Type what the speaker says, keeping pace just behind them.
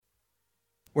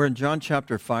We're in John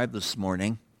chapter 5 this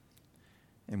morning,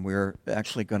 and we're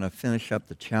actually going to finish up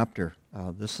the chapter.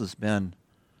 This has been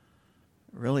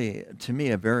really, to me,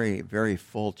 a very, very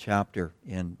full chapter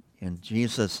in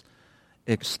Jesus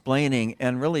explaining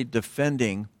and really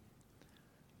defending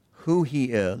who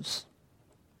he is,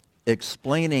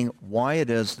 explaining why it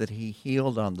is that he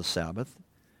healed on the Sabbath,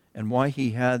 and why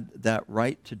he had that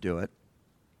right to do it.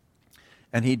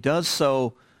 And he does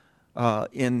so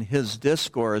in his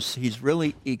discourse. He's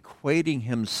really equating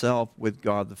himself with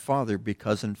God the Father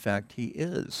because, in fact, he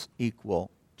is equal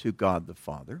to God the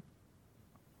Father.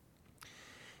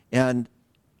 And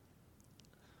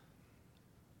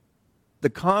the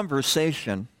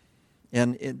conversation,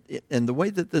 and the way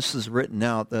that this is written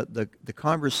out, the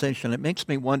conversation, it makes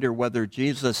me wonder whether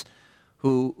Jesus,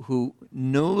 who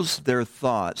knows their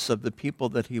thoughts of the people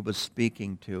that he was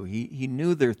speaking to, he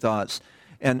knew their thoughts,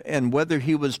 and whether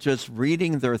he was just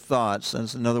reading their thoughts,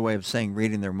 that's another way of saying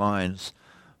reading their minds,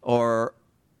 or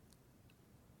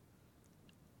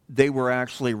they were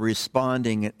actually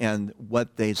responding and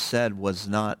what they said was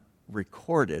not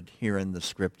recorded here in the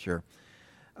Scripture.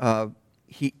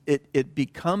 It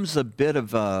becomes a bit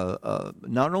of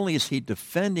not only is he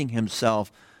defending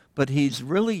himself, but he's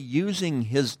really using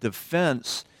his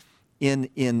defense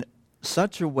in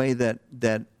such a way that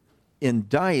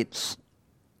indicts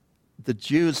the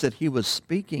Jews that he was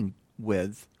speaking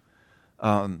with,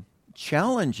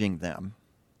 challenging them.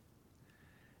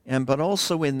 But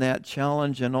also in that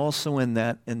challenge and also in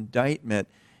that indictment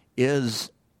is,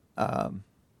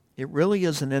 it really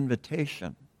is an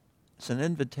invitation. It's an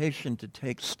invitation to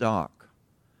take stock.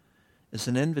 It's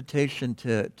an invitation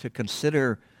to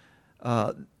consider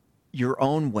your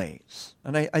own ways.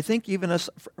 And I think even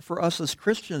for us as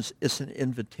Christians, it's an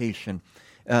invitation.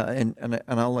 And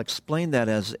I'll explain that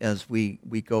as we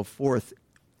go forth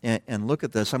and look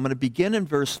at this. I'm going to begin in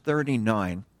verse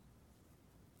 39.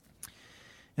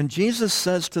 And Jesus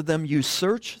says to them, "You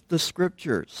search the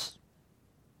Scriptures,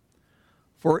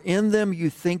 for in them you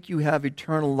think you have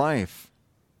eternal life.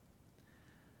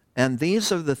 And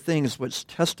these are the things which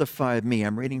testify of me."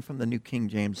 I'm reading from the New King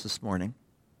James this morning.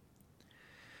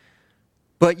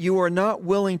 "But you are not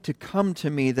willing to come to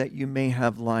me that you may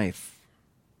have life.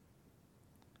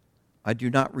 I do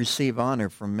not receive honor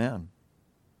from men.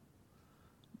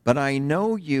 But I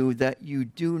know you that you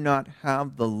do not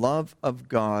have the love of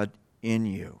God in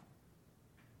you.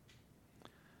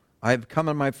 I have come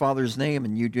in my Father's name,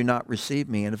 and you do not receive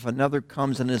me. And if another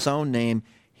comes in his own name,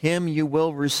 him you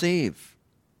will receive.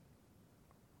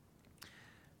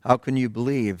 How can you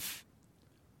believe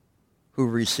who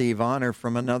receive honor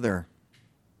from another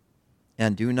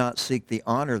and do not seek the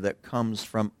honor that comes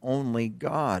from only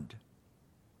God?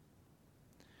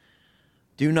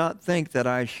 Do not think that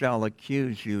I shall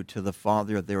accuse you to the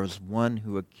Father. There is one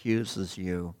who accuses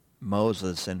you,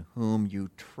 Moses, in whom you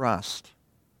trust.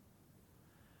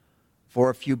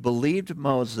 For if you believed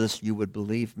Moses, you would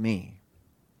believe me,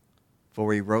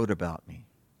 for he wrote about me.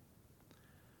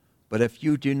 But if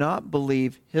you do not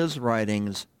believe his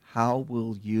writings, how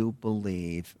will you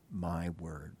believe my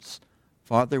words?"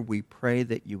 Father, we pray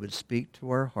that you would speak to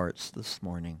our hearts this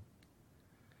morning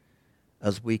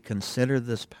as we consider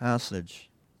this passage,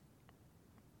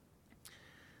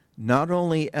 not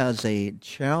only as a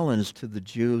challenge to the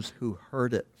Jews who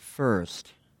heard it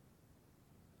first,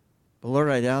 but Lord,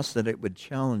 I'd ask that it would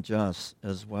challenge us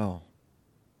as well.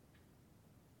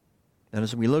 And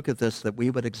as we look at this, that we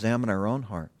would examine our own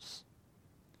hearts,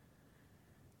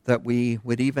 that we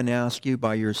would even ask you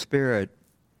by your Spirit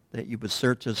that you would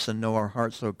search us and know our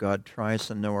hearts, O God, try us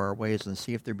and know our ways, and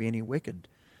see if there be any wicked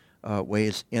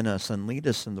ways in us, and lead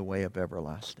us in the way of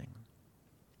everlasting.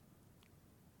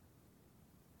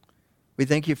 We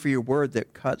thank you for your word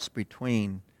that cuts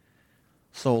between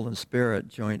soul and spirit,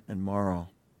 joint and marrow.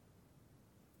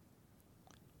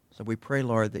 So we pray,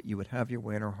 Lord, that you would have your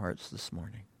way in our hearts this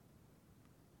morning.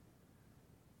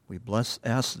 We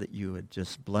ask that you would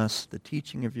just bless the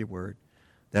teaching of your word,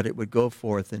 that it would go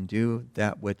forth and do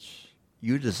that which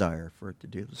you desire for it to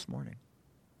do this morning.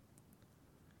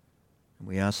 And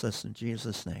we ask this in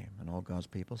Jesus' name, and all God's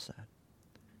people said,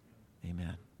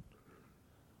 amen.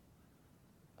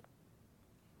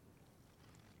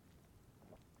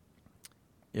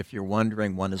 If you're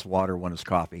wondering, one is water, one is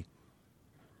coffee.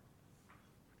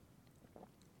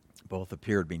 Both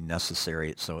appear to be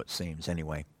necessary, so it seems.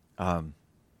 Anyway,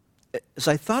 as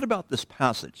I thought about this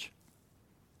passage,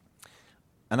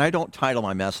 and I don't title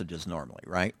my messages normally,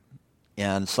 right?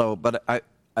 And so, but I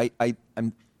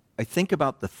think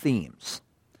about the themes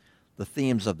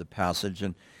of the passage,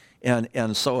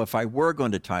 and so if I were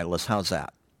going to title this, how's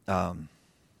that?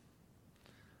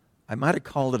 I might have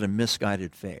called it a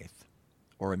misguided faith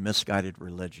or a misguided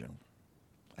religion.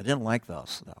 I didn't like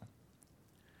those, though.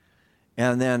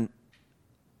 And then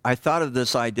I thought of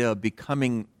this idea of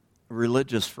becoming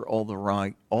religious for all the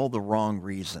wrong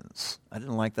reasons. I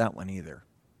didn't like that one either.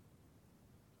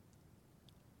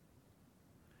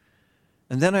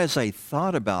 And then as I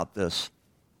thought about this,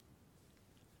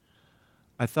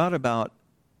 I thought about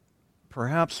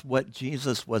perhaps what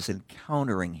Jesus was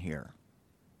encountering here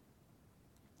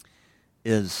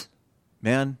is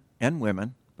men and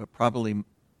women, but probably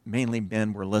mainly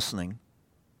men were listening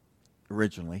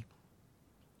originally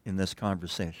in this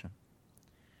conversation,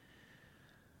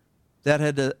 that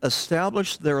had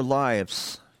established their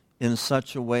lives in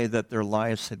such a way that their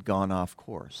lives had gone off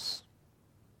course.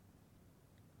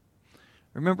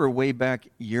 Remember way back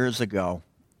years ago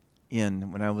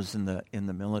when I was in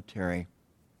the military,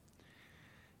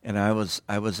 and I was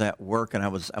at work, and I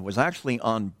was actually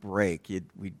on break.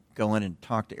 We'd go in and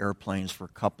talk to airplanes for a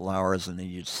couple hours, and then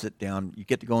you'd sit down. You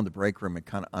get to go in the break room and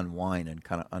kind of unwind and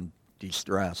kind of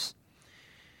de-stress.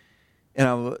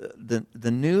 And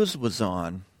the news was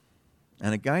on,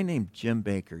 and a guy named Jim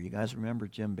Bakker. You guys remember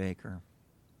Jim Bakker?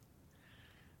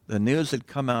 The news had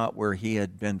come out where he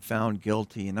had been found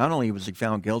guilty. And not only was he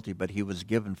found guilty, but he was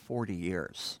given 40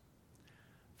 years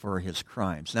for his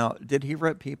crimes. Now, did he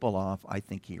rip people off? I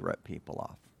think he ripped people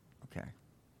off. Okay.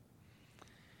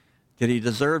 Did he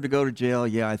deserve to go to jail?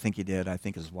 Yeah, I think he did. I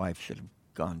think his wife should have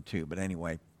gone too. But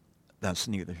anyway, that's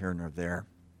neither here nor there.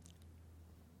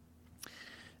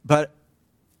 But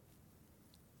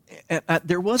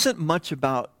there wasn't much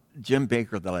about Jim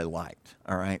Bakker that I liked,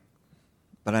 all right?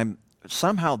 But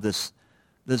somehow this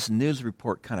news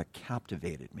report kind of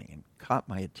captivated me and caught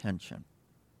my attention.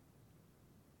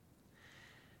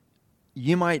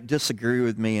 You might disagree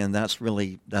with me, and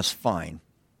that's fine.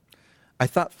 I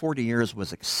thought 40 years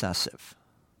was excessive,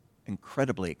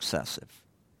 incredibly excessive.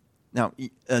 Now,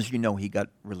 as you know, he got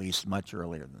released much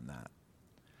earlier than that.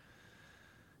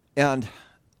 And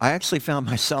I actually found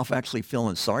myself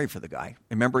feeling sorry for the guy.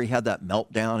 Remember, he had that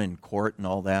meltdown in court and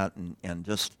all that, and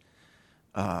just,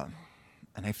 and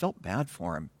I felt bad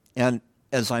for him. And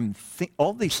as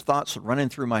all these thoughts are running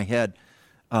through my head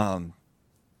while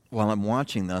I'm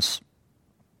watching this,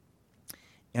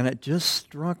 and it just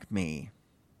struck me,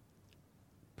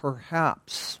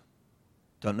 perhaps,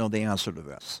 don't know the answer to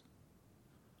this,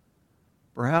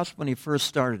 perhaps when he first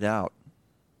started out,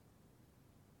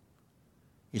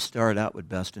 he started out with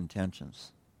best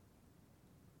intentions.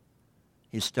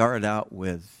 He started out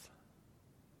with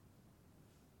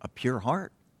a pure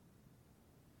heart,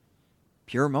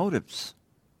 pure motives.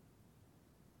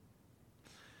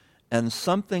 And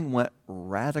something went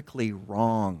radically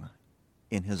wrong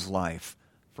in his life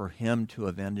for him to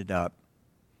have ended up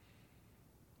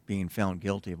being found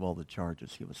guilty of all the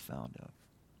charges he was found of.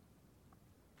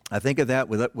 I think of that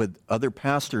with other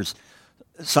pastors,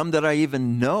 some that I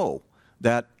even know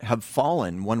that have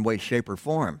fallen one way, shape, or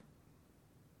form.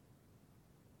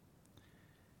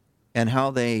 And how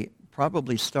they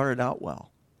probably started out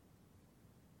well.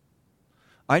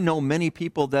 I know many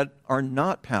people that are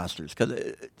not pastors,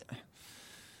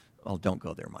 well, don't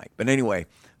go there, Mike. But anyway,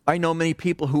 I know many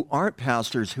people who aren't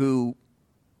pastors who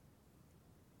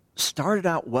started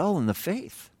out well in the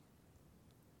faith.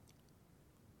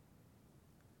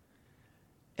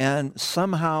 And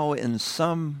somehow, in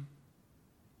some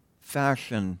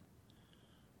fashion,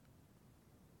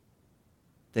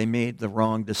 they made the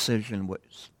wrong decision,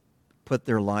 which put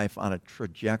their life on a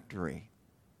trajectory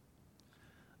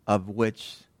of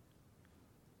which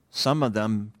some of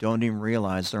them don't even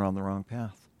realize they're on the wrong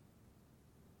path.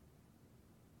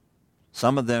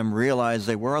 Some of them realize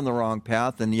they were on the wrong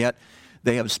path, and yet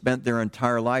they have spent their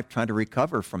entire life trying to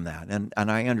recover from that. And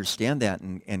I understand that,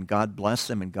 and God bless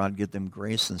them, and God give them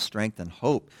grace and strength and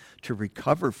hope to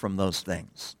recover from those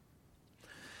things.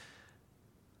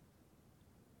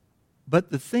 But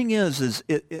the thing is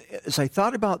as I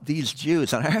thought about these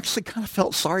Jews, and I actually kind of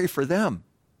felt sorry for them,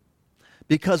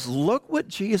 because look what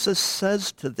Jesus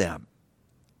says to them.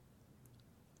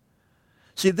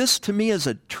 See, this to me is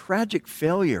a tragic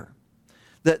failure.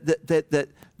 That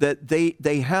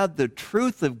they had the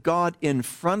truth of God in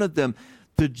front of them.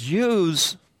 The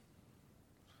Jews,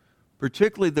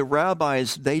 particularly the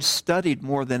rabbis, they studied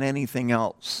more than anything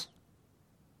else.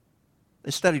 They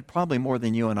studied probably more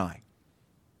than you and I.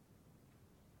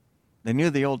 They knew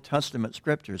the Old Testament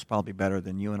scriptures probably better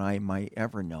than you and I might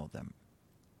ever know them.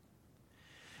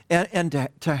 And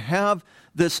to have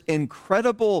this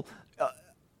incredible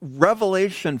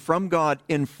revelation from God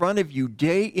in front of you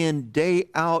day in, day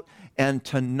out, and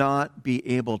to not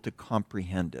be able to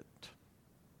comprehend it.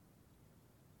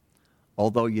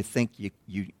 although you think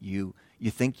you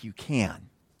think you can.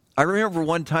 I remember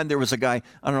one time there was a guy,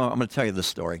 I don't know, I'm going to tell you this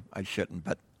story. I shouldn't,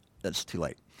 but that's too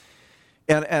late.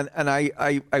 And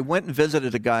I went and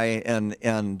visited a guy,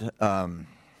 and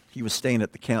he was staying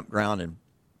at the campground, and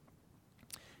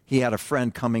he had a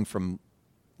friend coming from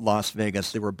Las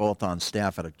Vegas. They were both on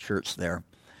staff at a church there.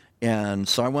 And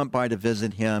so I went by to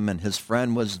visit him, and his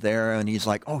friend was there, and he's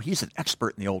like, oh, he's an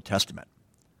expert in the Old Testament.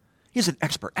 He's an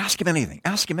expert. Ask him anything.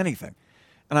 Ask him anything.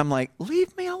 And I'm like,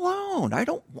 leave me alone. I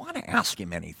don't want to ask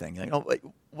him anything. You know,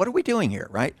 what are we doing here,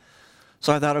 right?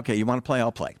 So I thought, okay, you want to play?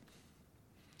 I'll play.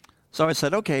 So I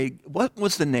said, okay, what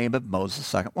was the name of Moses'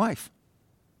 second wife?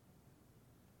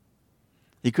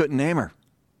 He couldn't name her.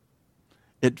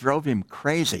 It drove him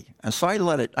crazy. And so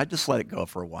I just let it go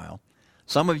for a while.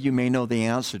 Some of you may know the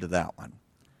answer to that one.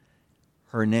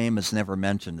 Her name is never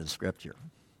mentioned in Scripture.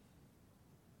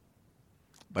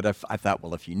 But I thought,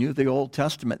 well, if you knew the Old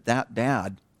Testament that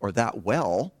bad or that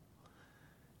well,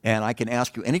 and I can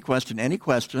ask you any question,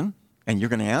 and you're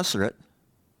going to answer it,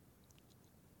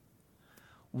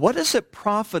 what does it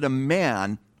profit a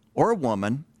man or a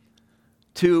woman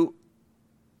to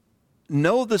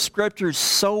know the Scriptures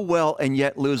so well and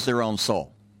yet lose their own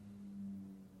soul?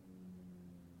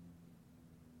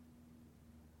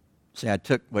 See, I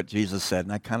took what Jesus said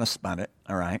and I kind of spun it,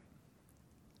 all right?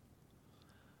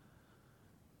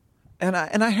 And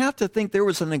I have to think there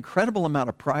was an incredible amount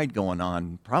of pride going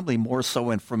on, probably more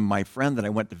so from my friend that I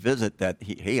went to visit, that,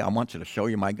 hey, I want you to show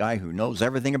you my guy who knows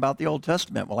everything about the Old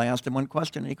Testament. Well, I asked him one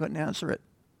question and he couldn't answer it.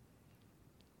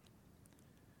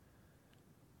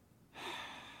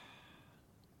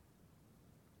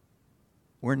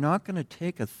 We're not going to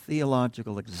take a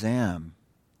theological exam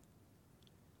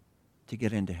to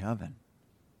get into heaven.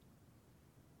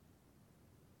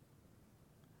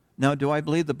 Now, do I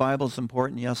believe the Bible is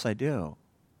important? Yes, I do.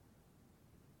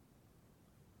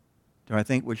 Do I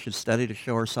think we should study to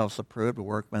show ourselves approved, a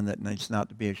workman that needs not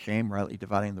to be ashamed, rightly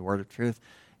dividing the word of truth?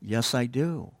 Yes, I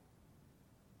do.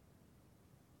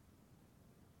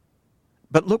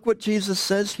 But look what Jesus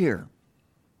says here.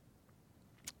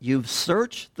 You've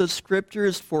searched the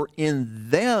Scriptures, for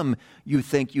in them you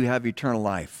think you have eternal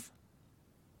life.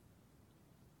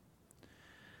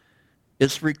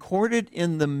 It's recorded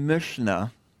in the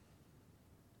Mishnah,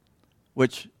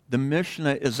 which the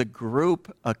Mishnah is a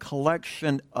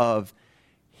collection of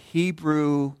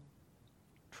Hebrew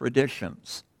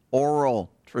traditions, oral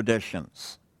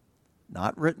traditions,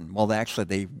 not written. Well, actually,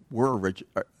 they were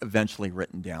eventually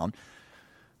written down.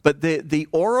 But the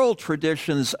oral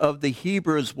traditions of the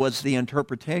Hebrews was the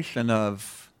interpretation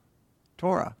of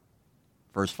Torah,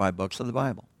 first 5 books of the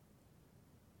Bible.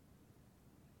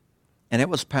 And it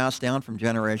was passed down from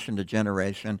generation to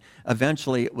generation.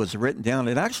 Eventually, it was written down.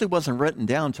 It actually wasn't written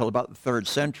down until about the 3rd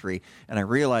century, and I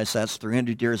realize that's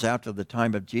 300 years after the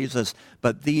time of Jesus,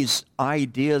 but these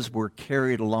ideas were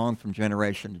carried along from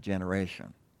generation to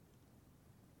generation.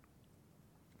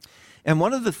 And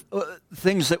one of the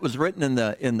things that was written in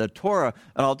the Torah,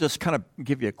 and I'll just kind of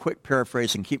give you a quick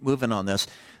paraphrase and keep moving on this,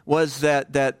 was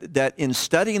that in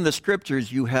studying the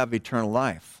Scriptures, you have eternal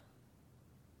life.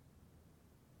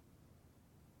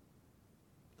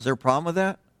 Is there a problem with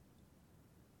that?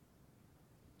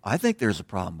 I think there's a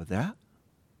problem with that.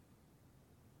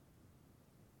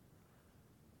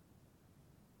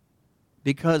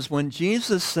 Because when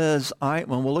Jesus says,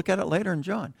 we'll look at it later in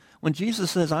John, when Jesus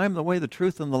says, I am the way, the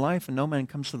truth, and the life, and no man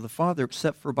comes to the Father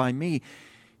except for by me,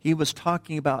 he was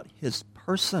talking about his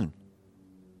person.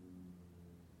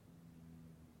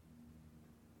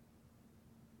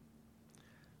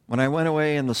 When I went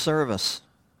away in the service,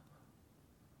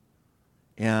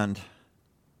 and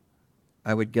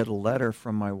I would get a letter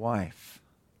from my wife,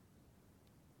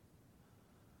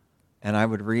 and I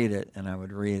would read it, and I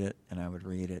would read it, and I would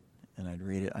read it, and I'd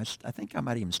read it. I think I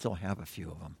might even still have a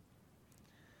few of them.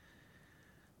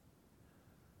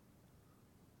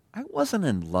 I wasn't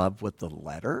in love with the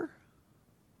letter.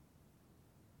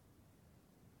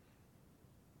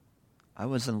 I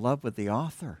was in love with the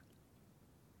author.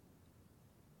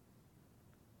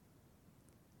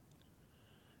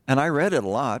 And I read it a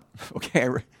lot. Okay,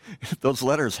 those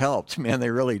letters helped. Man, they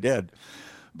really did.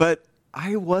 But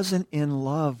I wasn't in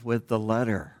love with the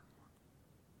letter.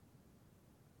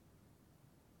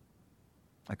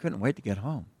 I couldn't wait to get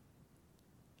home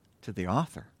to the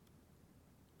author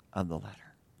of the letter.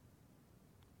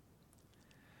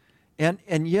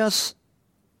 And yes,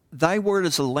 thy word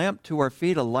is a lamp to our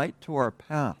feet, a light to our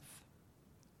path.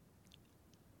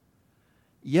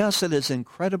 Yes, it is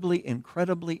incredibly,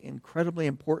 incredibly, incredibly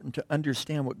important to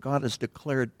understand what God has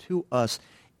declared to us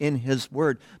in his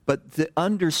word. But the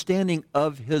understanding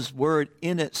of his word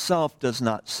in itself does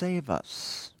not save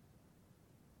us.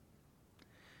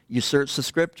 You search the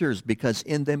scriptures because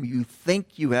in them you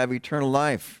think you have eternal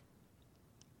life.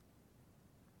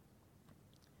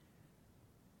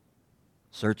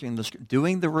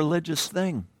 Doing the religious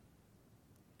thing.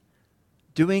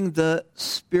 Doing the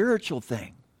spiritual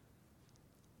thing.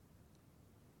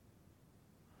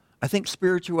 I think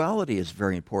spirituality is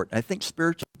very important. I think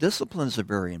spiritual disciplines are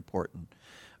very important.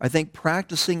 I think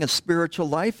practicing a spiritual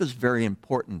life is very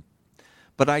important.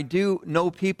 But I do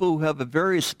know people who have a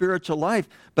very spiritual life,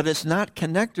 but it's not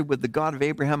connected with the God of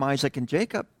Abraham, Isaac, and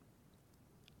Jacob.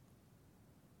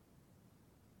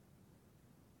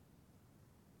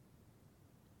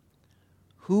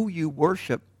 Who you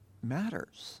worship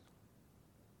matters.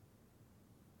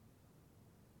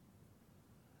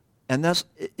 And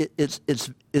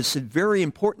it's very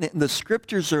important. And the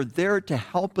scriptures are there to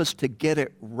help us to get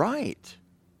it right.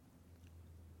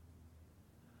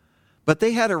 But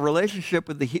they had a relationship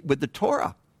with the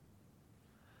Torah.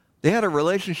 They had a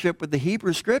relationship with the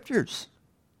Hebrew scriptures,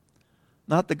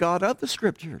 not the God of the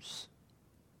scriptures.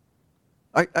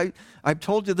 I've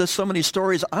told you this so many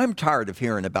stories, I'm tired of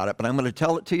hearing about it, but I'm going to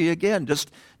tell it to you again just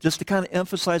to kind of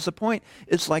emphasize the point.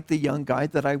 It's like the young guy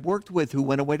that I worked with who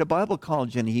went away to Bible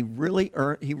college, and he really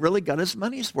got his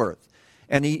money's worth.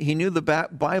 And he knew the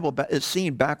Bible is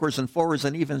seen backwards and forwards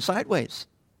and even sideways.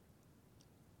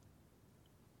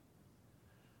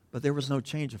 But there was no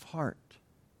change of heart.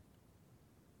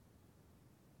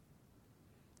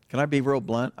 Can I be real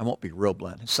blunt? I won't be real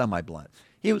blunt, semi-blunt.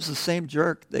 He was the same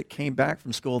jerk that came back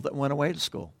from school that went away to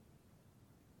school.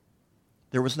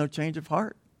 There was no change of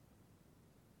heart.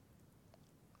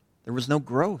 There was no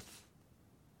growth.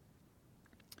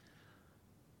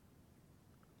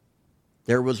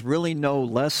 There was really no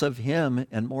less of him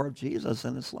and more of Jesus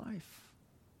in his life.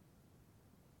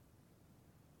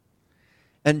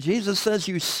 And Jesus says,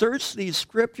 you search these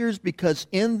scriptures because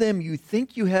in them you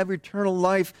think you have eternal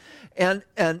life, and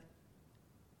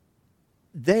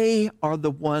they are the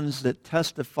ones that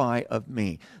testify of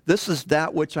me. This is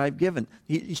that which I've given.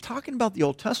 He's talking about the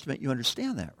Old Testament. You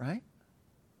understand that, right?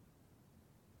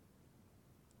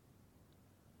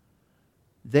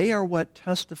 They are what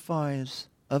testifies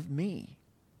of me.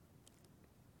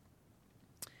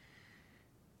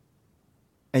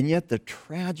 And yet the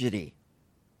tragedy,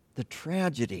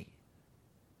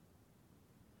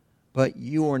 but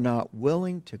you are not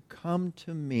willing to come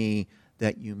to me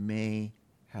that you may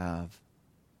have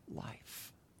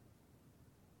life.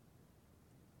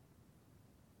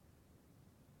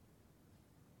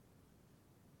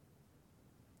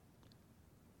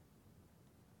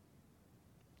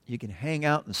 You can hang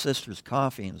out in Sister's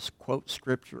Coffee and quote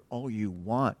scripture all you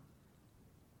want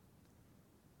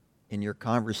in your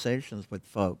conversations with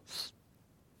folks.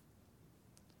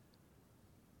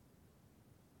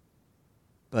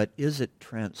 But is it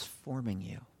transforming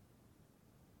you?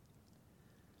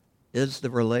 Is the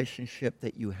relationship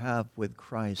that you have with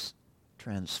Christ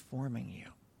transforming you?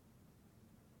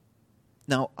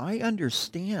 Now, I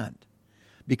understand,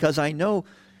 because I know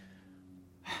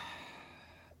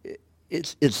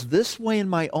it's this way in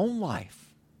my own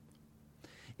life.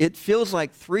 It feels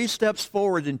like 3 steps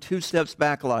forward and 2 steps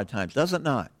back a lot of times, does it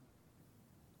not?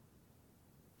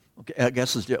 Okay, I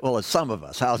guess it's some of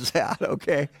us. How's that?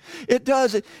 Okay, it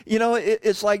does.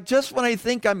 It's like just when I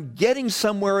think I'm getting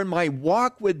somewhere in my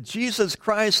walk with Jesus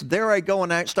Christ, there I go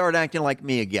and I start acting like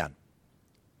me again.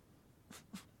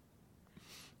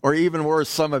 Or even worse,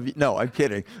 some of you. No, I'm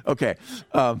kidding. Okay,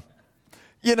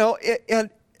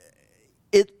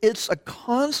 it's a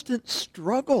constant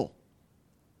struggle.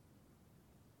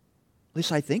 At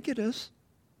least I think it is.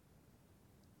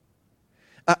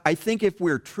 I think if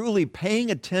we're truly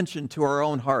paying attention to our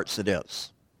own hearts, it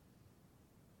is.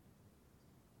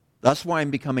 That's why I'm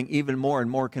becoming even more and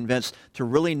more convinced to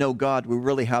really know God, we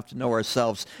really have to know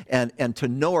ourselves. And to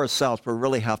know ourselves, we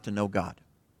really have to know God.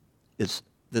 It's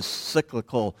this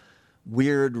cyclical,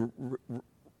 weird,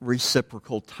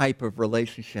 reciprocal type of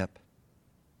relationship.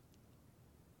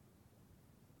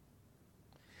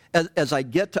 As I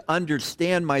get to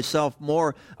understand myself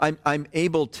more, I'm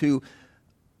able to,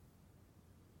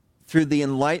 through the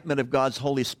enlightenment of God's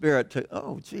Holy Spirit, to,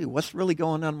 what's really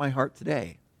going on in my heart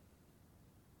today?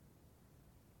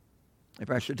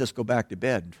 Maybe I should just go back to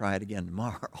bed and try it again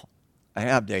tomorrow. I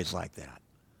have days like that.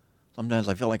 Sometimes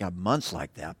I feel like I have months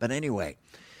like that. But anyway,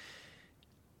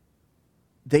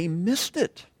 they missed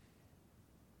it.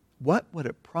 What would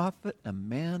it profit a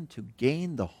man to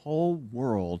gain the whole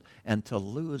world and to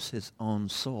lose his own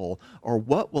soul? Or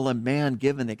what will a man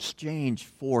give in exchange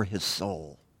for his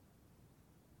soul?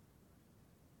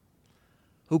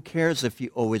 Who cares if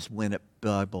you always win at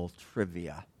Bible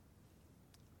trivia?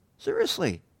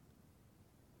 Seriously.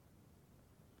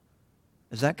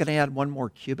 Is that going to add one more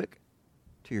cubit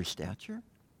to your stature?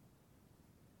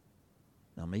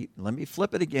 Now, let me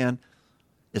flip it again.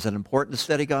 Is it important to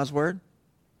study God's Word?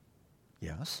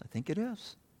 Yes, I think it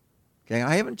is. Okay,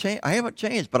 I haven't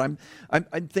changed, but I'm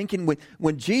thinking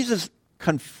when Jesus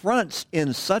confronts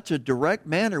in such a direct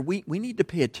manner, we need to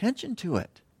pay attention to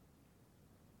it.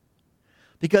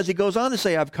 Because he goes on to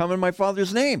say, I've come in my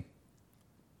Father's name,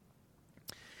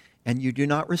 and you do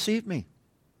not receive me.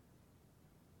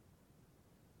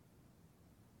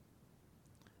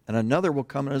 And another will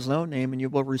come in his own name, and you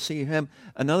will receive him.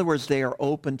 In other words, they are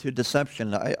open to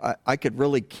deception. I could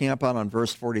really camp out on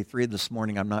verse 43 this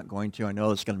morning. I'm not going to. I know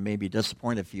it's going to maybe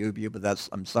disappoint a few of you, but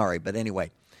I'm sorry. But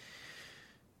anyway,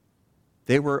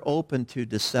 they were open to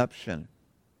deception.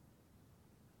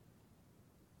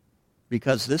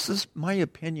 Because this is my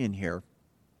opinion here.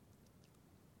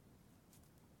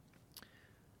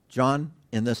 John,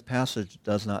 in this passage,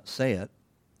 does not say it,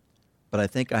 but I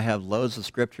think I have loads of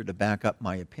scripture to back up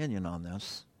my opinion on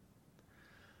this.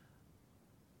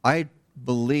 I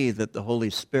believe that the Holy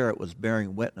Spirit was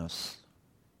bearing witness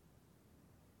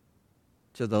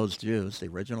to those Jews, the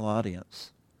original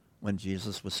audience, when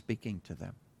Jesus was speaking to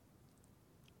them.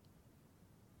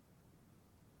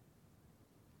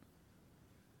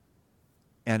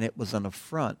 And it was an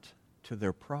affront to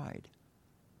their pride.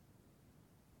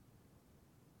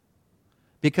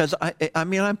 Because,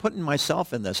 I'm putting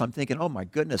myself in this. I'm thinking, oh my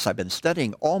goodness, I've been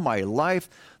studying all my life.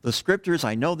 The scriptures,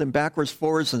 I know them backwards,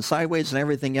 forwards, and sideways and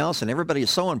everything else, and everybody is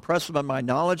so impressed with my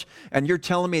knowledge, and you're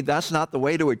telling me that's not the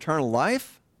way to eternal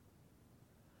life?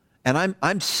 And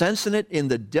I'm sensing it in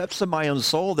the depths of my own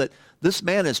soul that this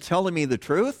man is telling me the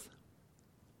truth?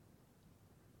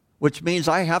 Which means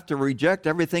I have to reject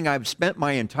everything I've spent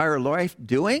my entire life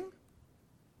doing?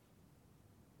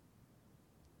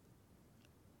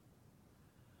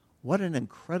 What an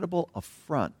incredible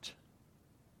affront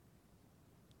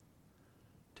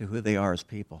to who they are as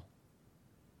people.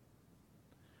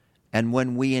 And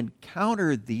when we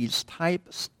encounter these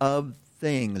types of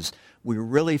things, we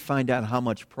really find out how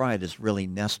much pride is really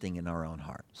nesting in our own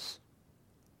hearts.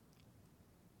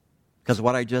 Because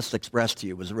what I just expressed to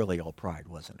you was really all pride,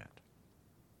 wasn't it?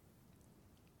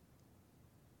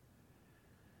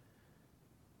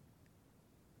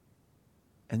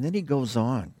 And then he goes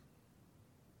on.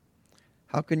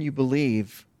 How can you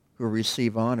believe who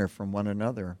receive honor from one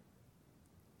another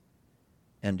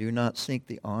and do not seek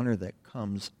the honor that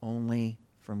comes only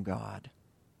from God?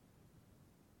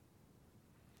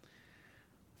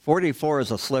 44 is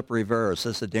a slippery verse.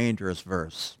 It's a dangerous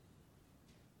verse.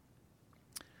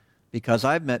 Because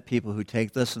I've met people who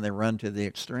take this and they run to the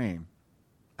extreme.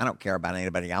 I don't care about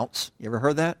anybody else. You ever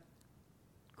heard that?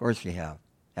 Of course you have.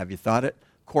 Have you thought it?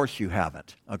 Of course you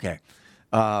haven't. Okay.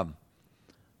 I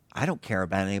don't care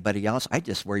about anybody else. I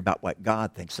just worry about what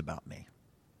God thinks about me.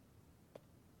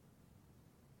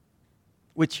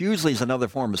 Which usually is another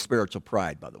form of spiritual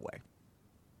pride, by the way.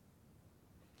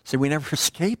 See, we never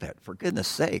escape it, for goodness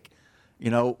sake.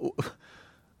 It's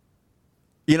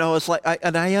like,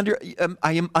 I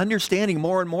am understanding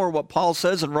more and more what Paul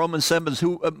says in Romans 7,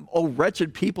 oh,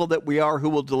 wretched people that we are, who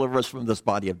will deliver us from this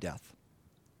body of death.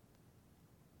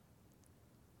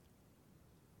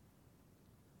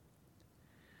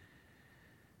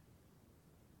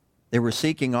 They were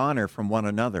seeking honor from one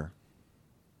another.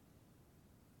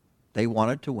 They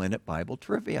wanted to win at Bible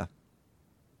trivia.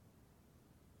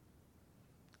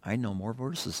 I know more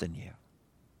verses than you.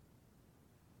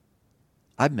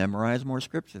 I've memorized more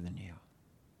scripture than you.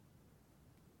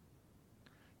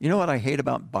 You know what I hate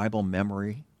about Bible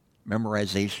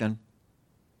memorization?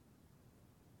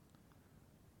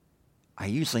 I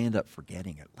usually end up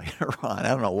forgetting it later on. I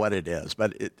don't know what it is,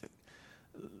 but the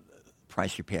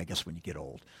price you pay, I guess, when you get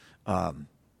old. But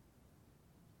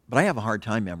I have a hard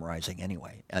time memorizing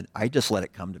anyway, and I just let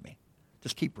it come to me.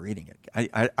 Just keep reading it.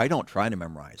 I don't try to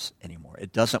memorize anymore.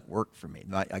 It doesn't work for me.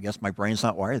 I guess my brain's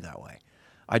not wired that way.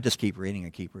 I just keep reading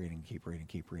and keep reading and keep reading,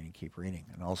 keep reading, keep reading.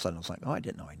 And all of a sudden it's like, oh, I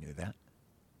didn't know I knew that.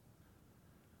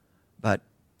 But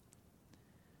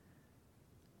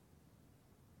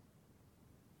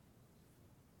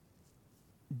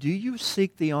do you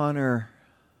seek the honor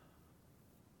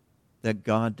that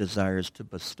God desires to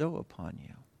bestow upon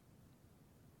you?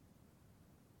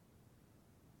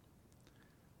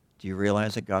 Do you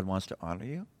realize that God wants to honor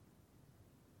you?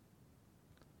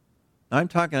 Now, I'm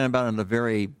talking about in a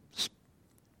very,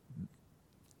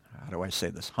 how do I say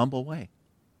this, humble way.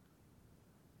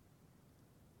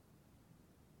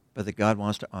 But that God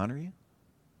wants to honor you?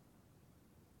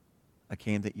 I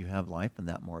came that you have life and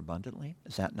that more abundantly.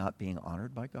 Is that not being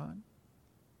honored by God?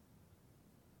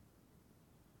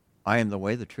 I am the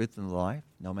way, the truth, and the life.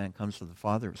 No man comes to the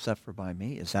Father except for by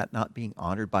me. Is that not being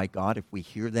honored by God if we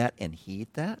hear that and heed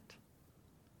that?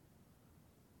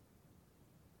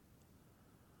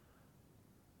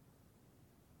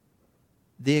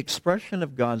 The expression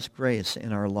of God's grace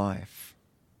in our life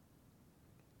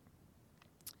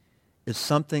is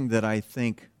something that I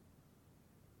think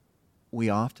we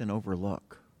often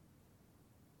overlook.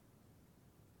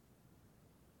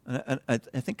 And I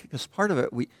think as part of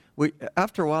it, we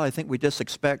after a while, I think we just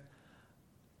expect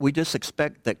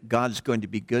that God's going to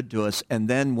be good to us, and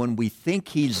then when we think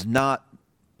he's not,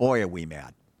 boy, are we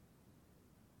mad.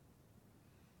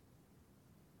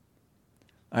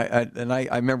 I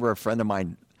remember a friend of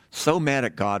mine so mad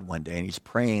at God one day, and he's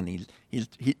praying,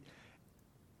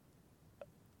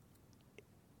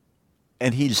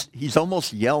 he's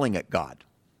almost yelling at God,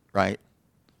 right?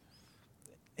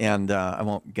 And I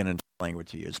won't get into the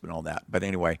language he used and all that, but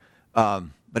anyway,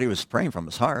 but he was praying from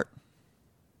his heart.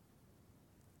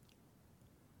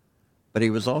 But he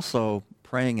was also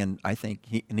praying, and I think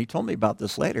he told me about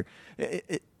this later,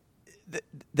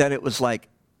 that it was like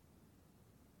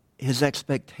his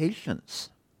expectations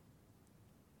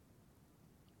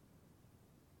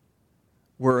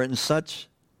were in such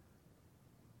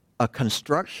a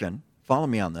construction. Follow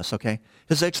me on this, okay?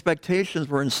 His expectations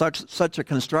were in such a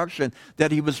construction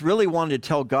that he was really wanting to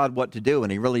tell God what to do,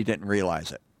 and he really didn't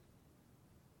realize it.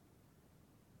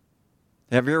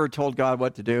 Have you ever told God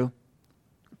what to do?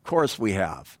 Of course we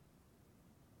have.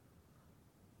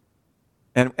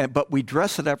 But we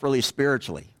dress it up really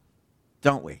spiritually,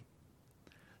 don't we?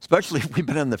 Especially if we've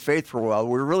been in the faith for a while,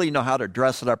 we really know how to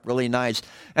dress it up really nice.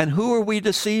 And who are we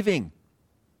deceiving?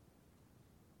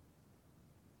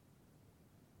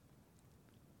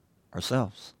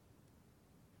 Ourselves.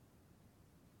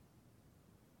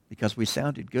 Because we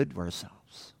sounded good to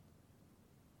ourselves.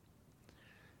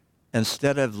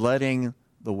 Instead of letting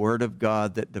the Word of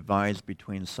God that divides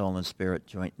between soul and spirit,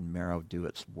 joint and marrow, do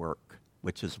its work,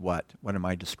 which is what? What am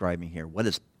I describing here? What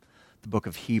is the book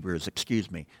of Hebrews,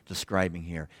 describing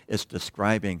here? It's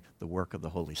describing the work of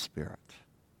the Holy Spirit.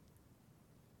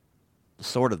 The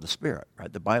sword of the Spirit,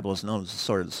 right? The Bible is known as the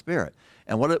sword of the Spirit.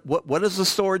 And what does the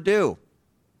sword do?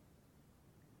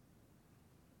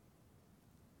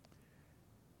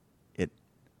 It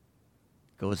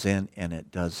goes in and it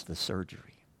does the surgery.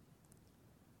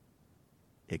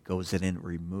 It goes in and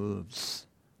removes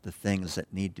the things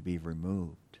that need to be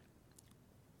removed.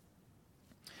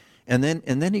 And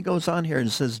then he goes on here and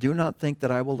says, do not think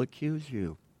that I will accuse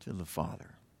you to the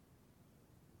Father.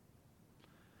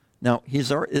 Now,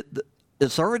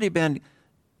 it's already been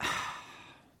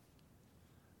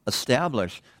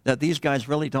established that these guys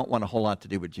really don't want a whole lot to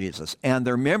do with Jesus. And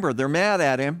they're mad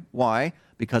at him. Why?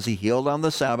 Because he healed on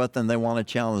the Sabbath, and they want to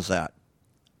challenge that.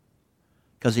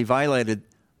 Because he violated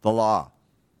the law.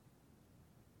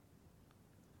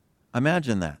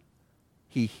 Imagine that.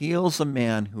 He heals a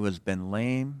man who has been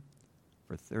lame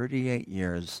for 38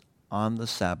 years on the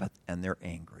Sabbath, and they're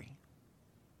angry.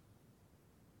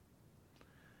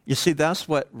 You see, that's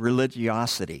what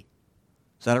religiosity,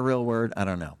 is that a real word? I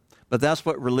don't know. But that's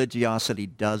what religiosity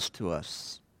does to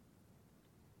us.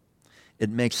 It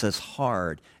makes us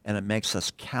hard, and it makes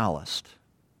us calloused.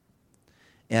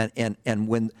 And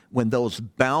when those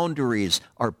boundaries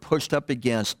are pushed up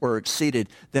against or exceeded,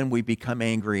 then we become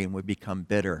angry and we become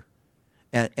bitter.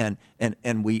 And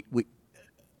we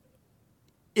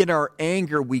in our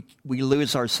anger, we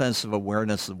lose our sense of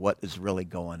awareness of what is really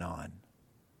going on.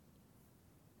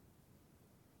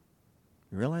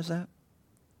 You realize that?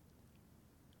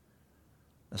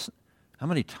 How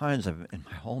many times in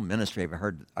my whole ministry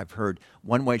I've heard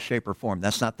one way, shape, or form.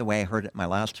 That's not the way I heard it at my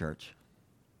last church.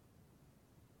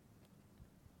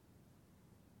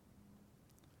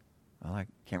 Well, I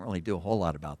can't really do a whole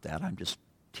lot about that. I'm just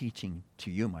teaching to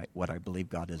you what I believe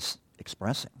God is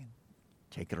expressing.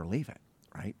 Take it or leave it,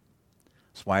 right?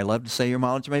 That's why I love to say your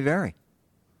mileage may vary.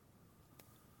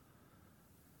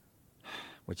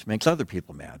 Which makes other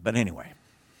people mad. But anyway.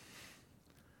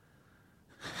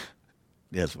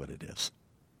 It is what it is.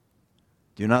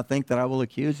 Do not think that I will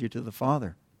accuse you to the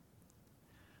Father.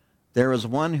 There is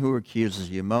one who accuses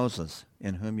you, Moses,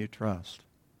 in whom you trust.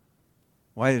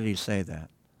 Why did he say that?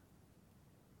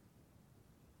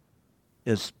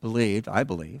 It's believed, I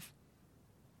believe,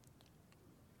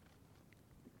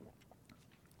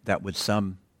 that with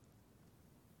some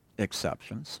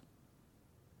exceptions,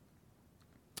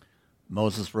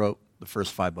 Moses wrote the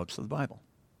first 5 books of the Bible.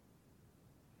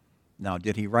 Now,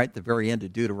 did he write the very end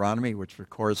of Deuteronomy, which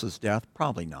records his death?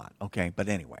 Probably not. Okay, but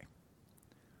anyway.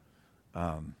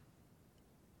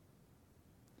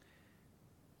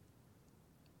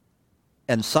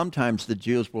 And sometimes the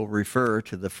Jews will refer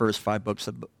to the first 5 books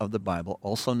of the Bible,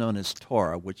 also known as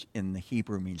Torah, which in the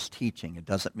Hebrew means teaching. It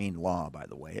doesn't mean law, by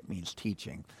the way. It means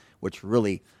teaching, which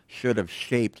really should have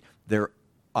shaped their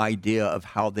idea of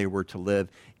how they were to live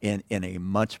in a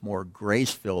much more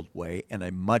grace-filled way and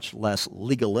a much less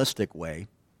legalistic way.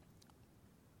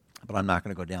 But I'm not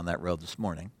going to go down that road this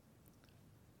morning.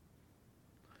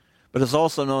 But it's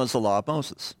also known as the Law of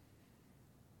Moses.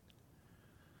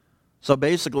 So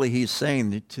basically he's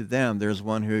saying to them, there's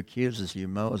one who accuses you,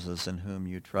 Moses, in whom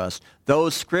you trust.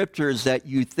 Those scriptures that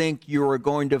you think you are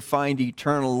going to find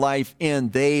eternal life in,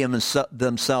 they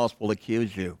themselves will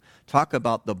accuse you. Talk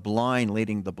about the blind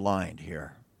leading the blind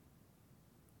here.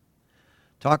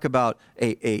 Talk about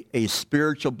a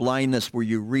spiritual blindness where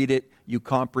you read it, you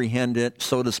comprehend it,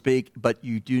 so to speak, but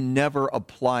you do never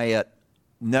apply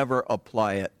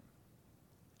it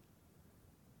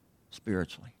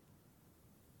spiritually.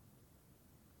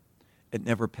 It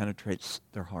never penetrates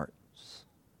their hearts.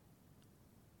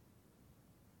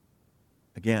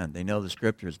 Again, they know the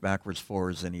scriptures backwards,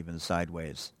 forwards, and even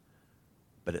sideways,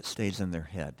 but it stays in their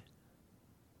head,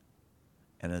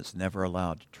 and it's never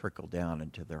allowed to trickle down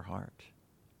into their heart.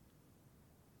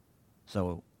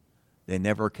 So they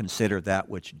never consider that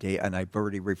which, and I've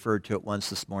already referred to it once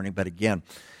this morning, but again,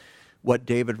 what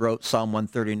David wrote, Psalm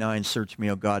 139, search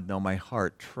me, O God, know my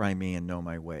heart, try me and know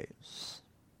my ways.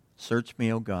 Search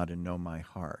me, O God, and know my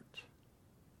heart.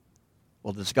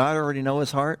 Well, does God already know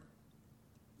his heart?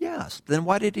 Yes. Then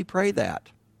why did he pray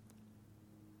that?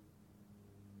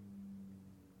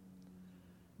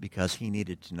 Because he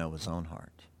needed to know his own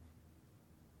heart.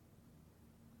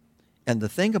 And the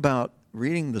thing about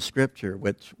reading the scripture,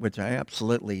 which I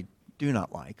absolutely do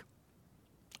not like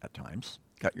at times,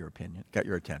 got your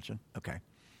attention, okay,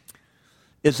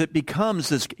 is it becomes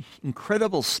this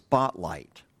incredible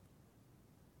spotlight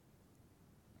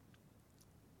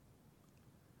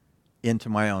into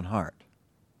my own heart,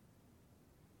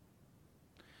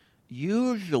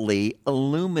 usually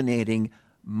illuminating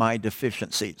my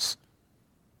deficiencies.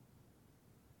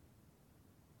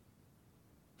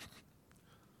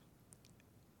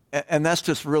 And that's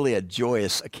just really a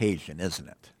joyous occasion, isn't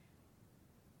it?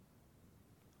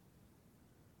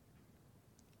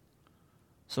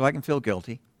 So I can feel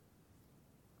guilty.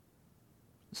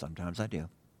 Sometimes I do.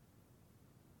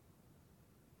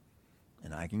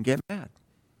 And I can get mad.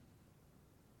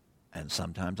 And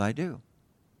sometimes I do.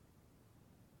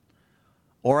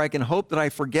 Or I can hope that I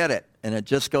forget it and it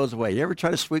just goes away. You ever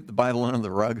try to sweep the Bible under the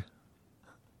rug?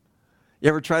 You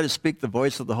ever try to speak the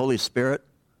voice of the Holy Spirit?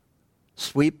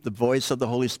 Sweep the voice of the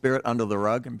Holy Spirit under the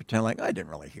rug and pretend like, I didn't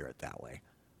really hear it that way.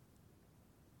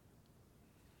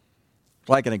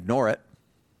 So I can ignore it.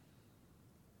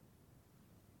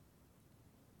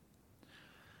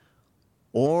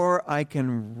 Or I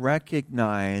can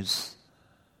recognize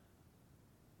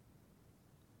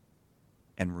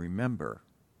and remember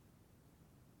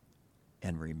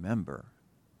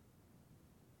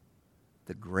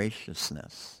the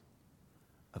graciousness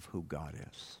of who God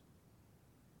is.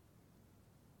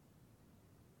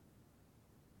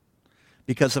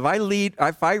 Because if I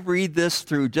read this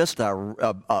through just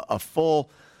a full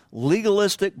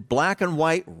legalistic, black and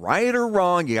white, right or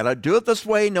wrong, you got to do it this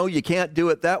way, no, you can't do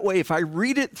it that way. If I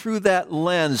read it through that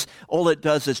lens, all it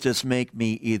does is just make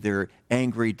me either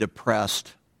angry,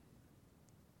 depressed,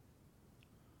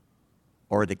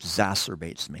 or it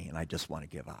exacerbates me and I just want to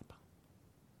give up.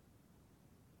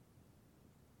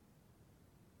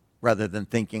 Rather than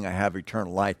thinking I have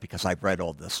eternal life because I've read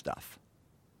all this stuff.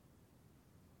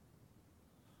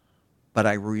 But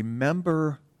I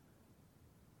remember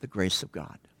the grace of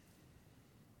God.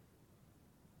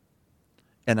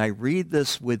 And I read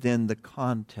this within the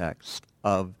context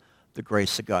of the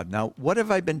grace of God. Now, what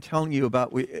have I been telling you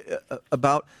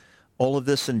about all of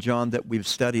this in John that we've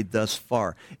studied thus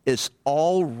far? It's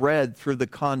all read through the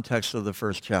context of the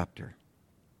first chapter.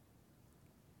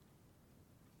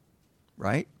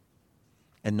 Right?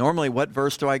 And normally, what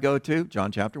verse do I go to?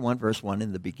 John chapter 1, verse 1,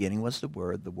 in the beginning was the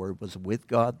Word was with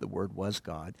God, the Word was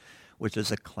God, which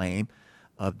is a claim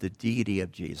of the deity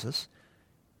of Jesus.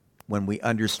 When we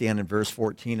understand in verse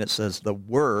 14, it says the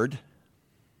Word,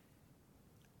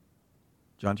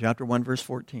 John chapter 1, verse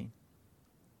 14,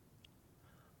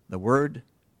 the Word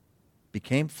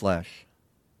became flesh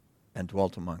and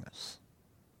dwelt among us.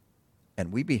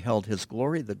 And we beheld his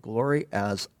glory, the glory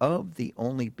as of the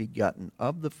only begotten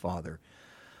of the Father,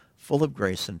 full of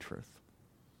grace and truth.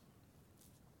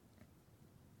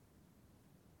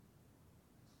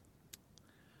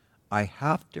 I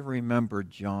have to remember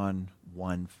John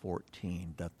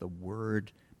 1:14, that the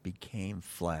Word became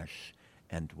flesh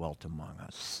and dwelt among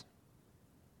us.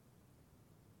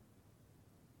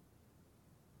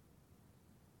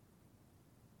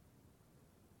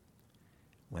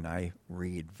 When I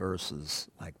read verses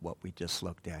like what we just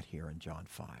looked at here in John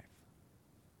 5.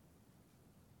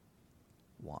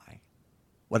 Why?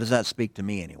 What does that speak to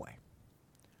me anyway?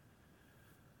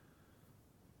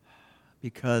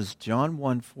 Because John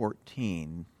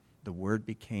 1:14, the Word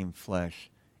became flesh,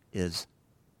 is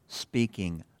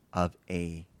speaking of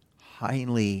a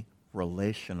highly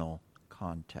relational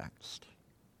context.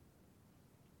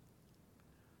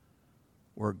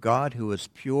 Where God, who is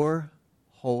pure,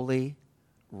 holy,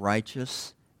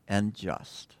 righteous, and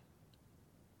just,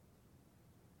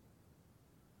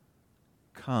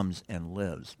 comes and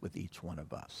lives with each one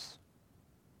of us.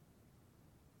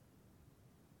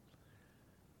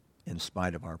 In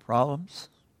spite of our problems,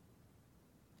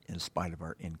 in spite of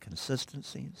our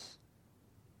inconsistencies,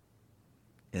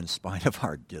 in spite of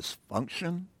our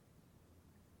dysfunction,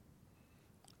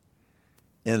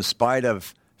 in spite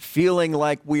of feeling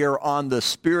like we are on the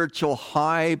spiritual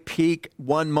high peak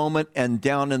one moment and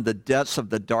down in the depths of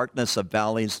the darkness of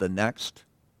valleys the next.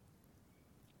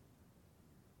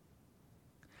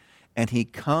 And he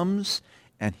comes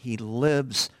and he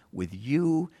lives with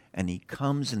you, and he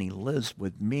comes and he lives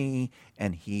with me,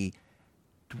 and he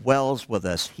dwells with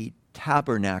us. He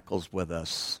tabernacles with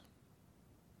us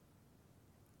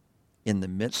in the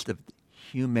midst of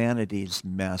humanity's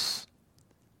mess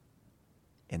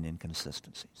and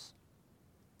inconsistencies.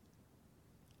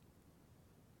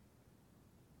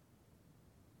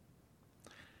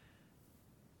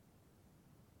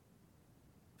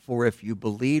 For if you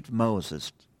believed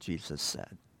Moses, Jesus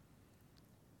said,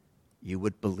 you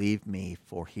would believe me,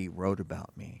 for he wrote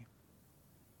about me.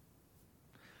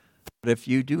 But if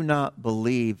you do not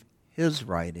believe his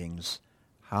writings,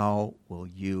 how will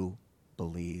you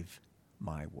believe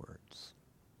my words?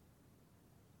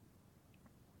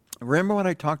 Remember what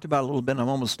I talked about a little bit? I'm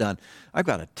almost done. I've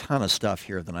got a ton of stuff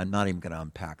here that I'm not even going to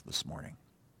unpack this morning,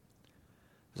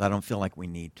 because I don't feel like we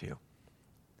need to.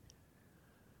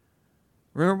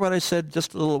 Remember what I said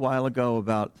just a little while ago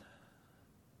about,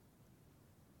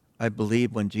 I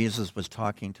believe when Jesus was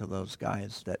talking to those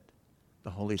guys that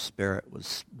the Holy Spirit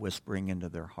was whispering into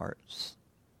their hearts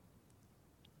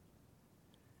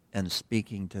and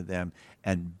speaking to them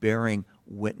and bearing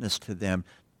witness to them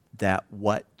that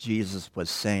what Jesus was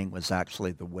saying was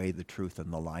actually the way, the truth,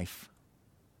 and the life.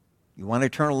 You want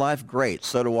eternal life? Great,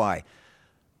 so do I.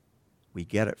 We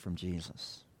get it from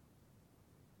Jesus.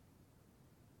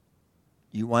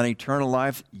 You want eternal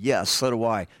life? Yes, so do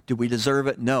I. Do we deserve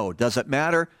it? No. Does it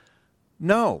matter?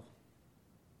 No.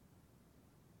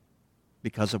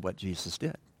 Because of what Jesus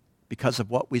did. Because of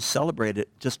what we celebrated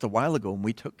just a while ago when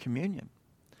we took communion.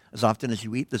 As often as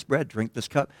you eat this bread, drink this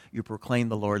cup, you proclaim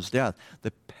the Lord's death.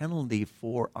 The penalty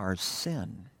for our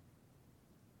sin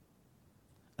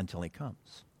until he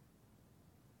comes.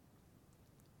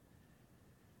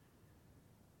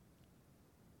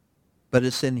 But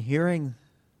it's in hearing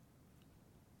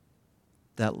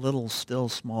that little still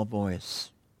small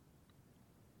voice.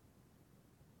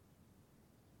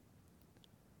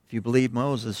 If you believe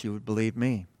Moses, you would believe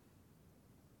me.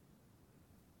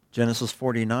 Genesis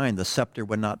 49, the scepter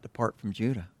would not depart from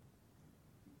Judah.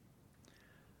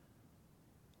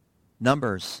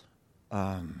 Numbers,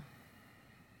 I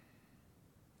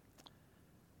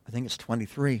think it's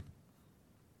 23.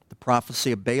 The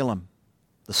prophecy of Balaam,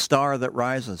 the star that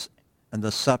rises, and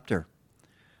the scepter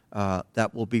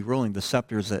that will be ruling. The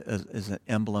scepter is an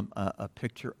emblem, a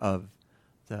picture of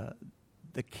the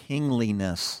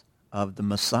kingliness of the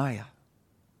Messiah.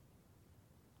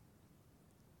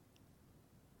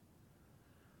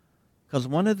 Because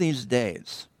one of these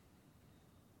days,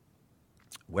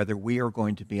 whether we are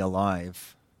going to be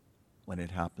alive when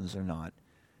it happens or not,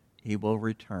 he will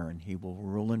return. He will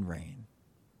rule and reign.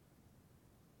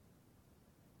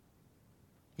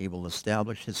 He will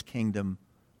establish his kingdom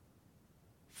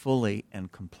fully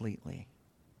and completely.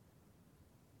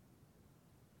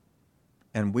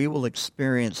 And we will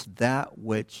experience that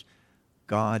which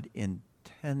God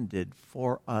intended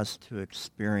for us to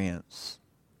experience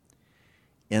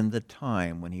in the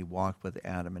time when he walked with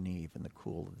Adam and Eve in the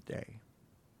cool of the day.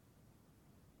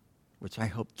 Which I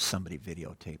hope somebody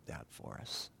videotaped that for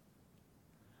us.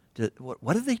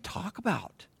 What did they talk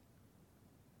about?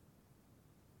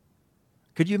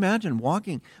 Could you imagine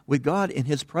walking with God in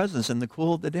his presence in the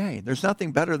cool of the day? There's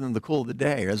nothing better than the cool of the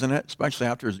day, isn't it? Especially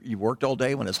after you worked all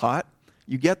day when it's hot.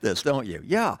 You get this, don't you?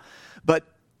 Yeah. But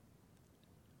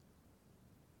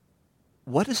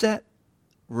what is that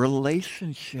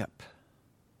relationship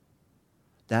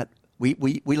That we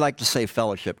like to say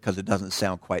fellowship because it doesn't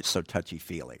sound quite so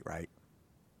touchy-feely, right?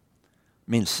 It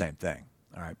means the same thing.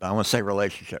 All right, but I want to say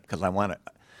relationship because I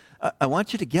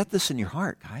want you to get this in your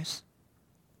heart, guys.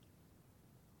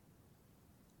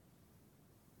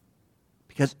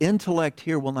 Because intellect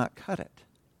here will not cut it.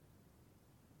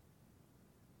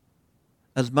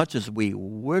 As much as we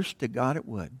wish to God it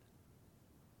would.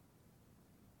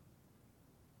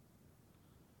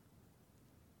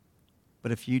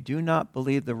 But if you do not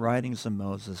believe the writings of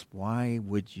Moses,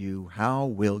 how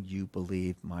will you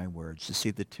believe my words? You see,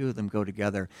 the two of them go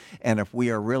together. And if we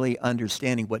are really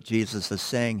understanding what Jesus is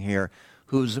saying here,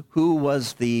 who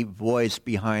was the voice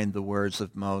behind the words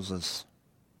of Moses?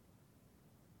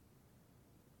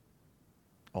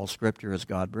 All Scripture is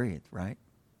God-breathed, right?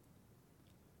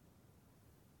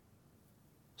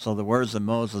 So the words of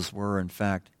Moses were, in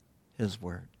fact, his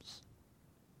words.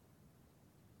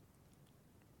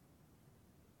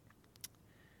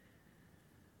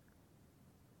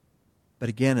 But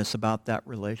again, it's about that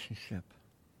relationship.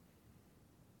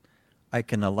 I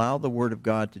can allow the Word of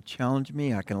God to challenge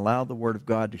me. I can allow the Word of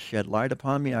God to shed light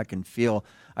upon me. I can feel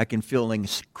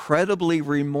incredibly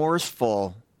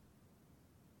remorseful.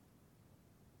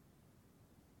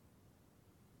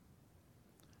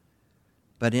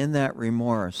 But in that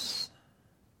remorse,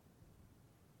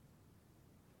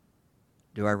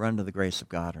 do I run to the grace of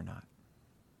God or not?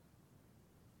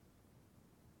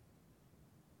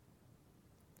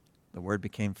 The Word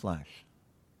became flesh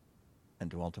and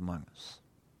dwelt among us.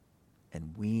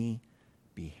 And we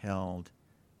beheld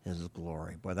his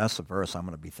glory. Boy, that's a verse I'm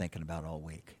going to be thinking about all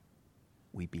week.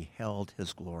 We beheld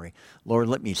his glory. Lord,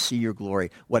 let me see your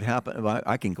glory. What happened?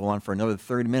 I can go on for another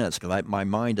 30 minutes because my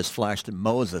mind has flashed to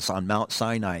Moses on Mount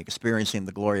Sinai experiencing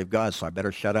the glory of God, so I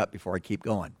better shut up before I keep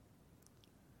going.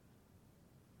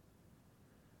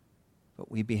 But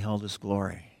we beheld his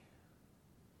glory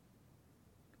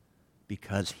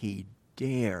because he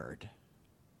dared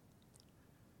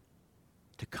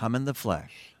to come in the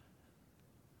flesh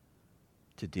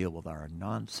to deal with our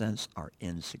nonsense, our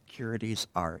insecurities,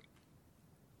 our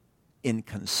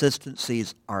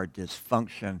inconsistencies, our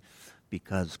dysfunction,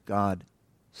 because God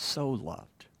so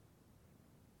loved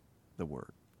the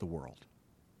world,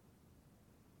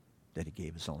 that he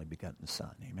gave his only begotten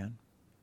Son. Amen?